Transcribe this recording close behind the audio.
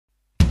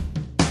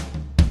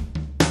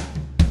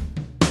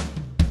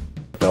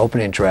The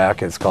opening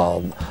track is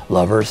called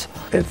Lovers.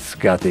 It's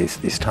got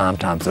these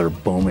tom-toms that are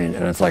booming,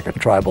 and it's like a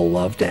tribal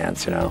love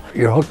dance, you know.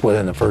 You're hooked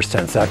within the first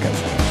 10 seconds.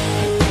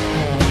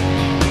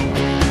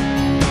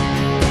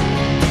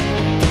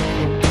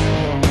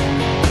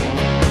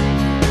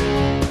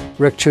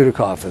 Rick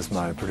Chudikoff is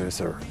my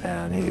producer,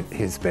 and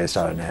he's based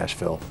out of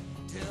Nashville.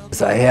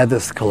 So I had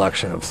this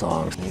collection of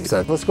songs. He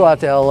said, let's go out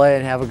to LA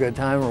and have a good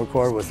time and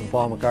record with some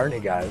Paul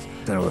McCartney guys.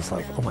 And it was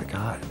like, oh my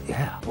God,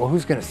 yeah. Well,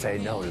 who's gonna say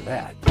no to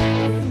that?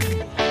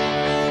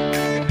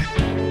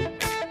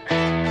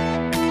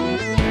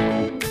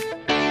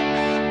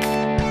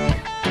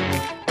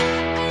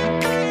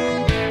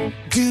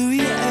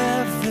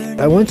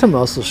 I went to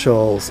Muscle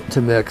Shoals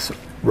to mix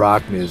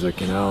rock music,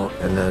 you know,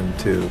 and then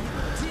to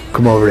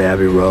come over to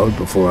Abbey Road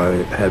before I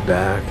head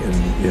back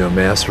and, you know,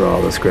 master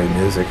all this great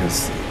music.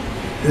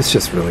 It's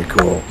just really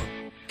cool.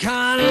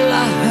 Kinda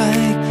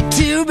like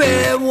to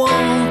be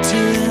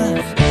wanted.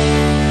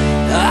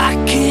 I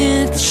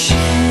can't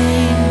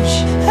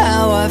change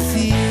how I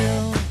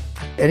feel.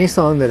 Any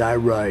song that I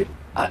write,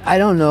 I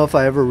don't know if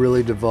I ever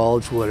really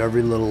divulge what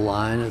every little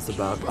line is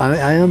about.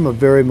 I am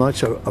very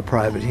much a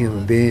private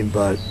human being,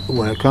 but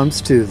when it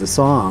comes to the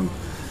song,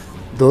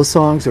 those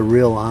songs are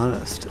real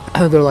honest.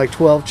 They're like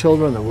 12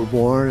 children that were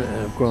born and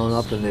have grown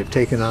up, and they've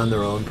taken on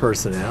their own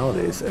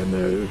personalities and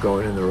they're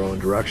going in their own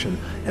direction.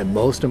 And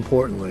most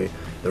importantly,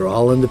 they're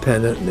all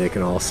independent and they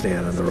can all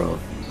stand on their own.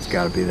 It's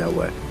got to be that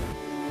way.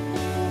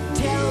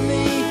 Tell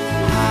me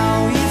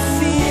how you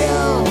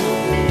feel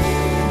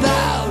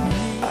about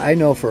me. I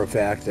know for a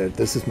fact that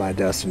this is my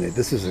destiny.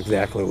 This is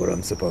exactly what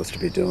I'm supposed to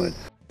be doing.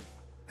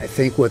 I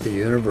think what the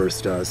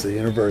universe does, the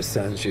universe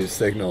sends you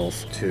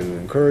signals to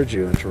encourage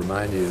you and to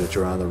remind you that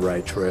you're on the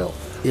right trail.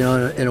 You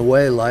know, in a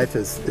way, life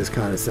is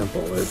kind of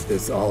simple.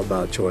 It's all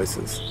about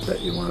choices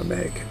that you want to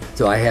make.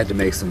 So I had to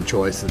make some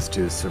choices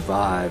to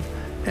survive,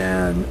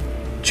 and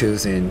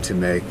choosing to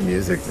make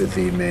music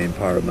the main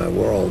part of my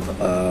world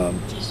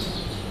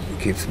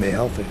keeps me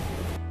healthy.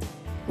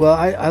 Well,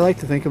 I like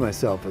to think of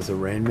myself as a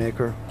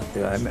rainmaker.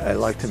 I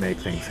like to make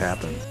things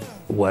happen.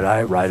 What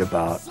I write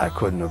about, I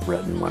couldn't have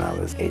written when I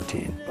was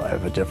 18. I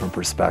have a different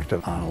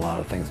perspective on a lot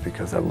of things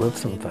because I've lived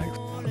some things.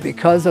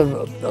 Because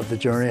of the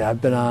journey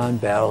I've been on,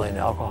 battling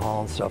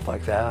alcohol and stuff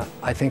like that,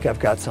 I think I've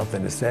got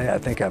something to say. I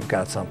think I've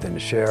got something to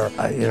share.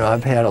 You know,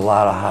 I've had a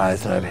lot of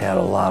highs and I've had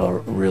a lot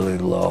of really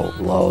low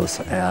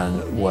lows,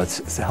 and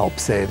what's helped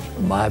save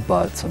my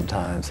butt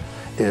sometimes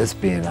is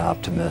being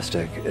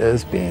optimistic,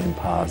 is being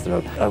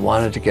positive. I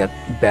wanted to get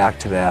back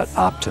to that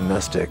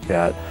optimistic,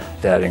 that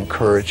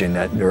encouraging,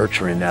 that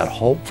nurturing, that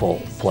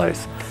hopeful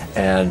place.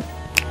 And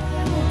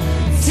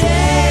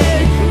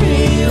Take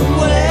me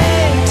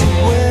away to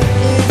where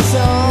it's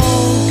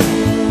all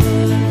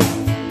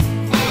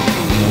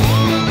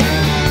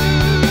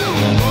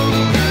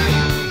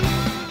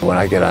when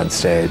I get on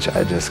stage,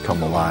 I just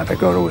come alive. I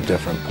go to a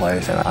different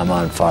place and I'm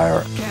on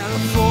fire.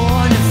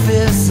 California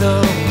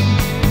fizzle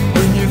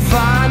when you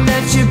find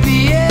that you're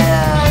being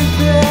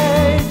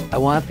paid. I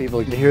want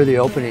people to hear the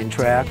opening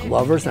track,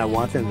 Lovers, and I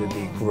want them to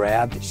be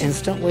grabbed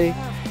instantly,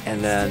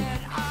 and then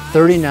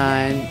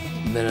 39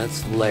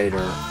 minutes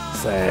later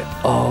say,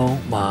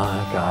 oh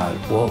my God,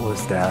 what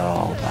was that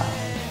all about?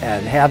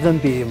 And have them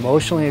be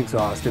emotionally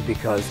exhausted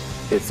because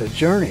it's a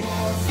journey.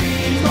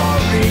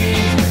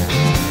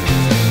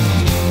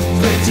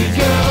 Pretty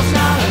girls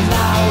not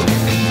allowed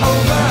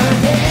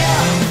over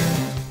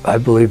there. I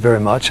believe very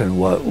much in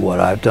what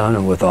I've done,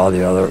 and with all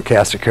the other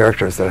cast of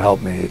characters that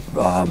helped me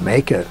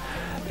make it.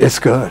 It's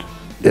good.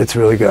 It's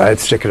really good. I'd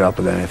stick it up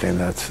with anything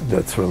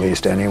that's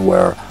released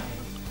anywhere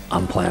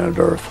on planet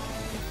Earth.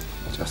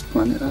 Just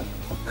planet Earth?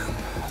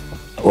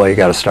 Well, you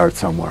got to start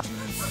somewhere.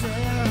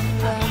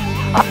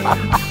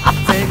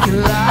 Take a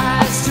lie.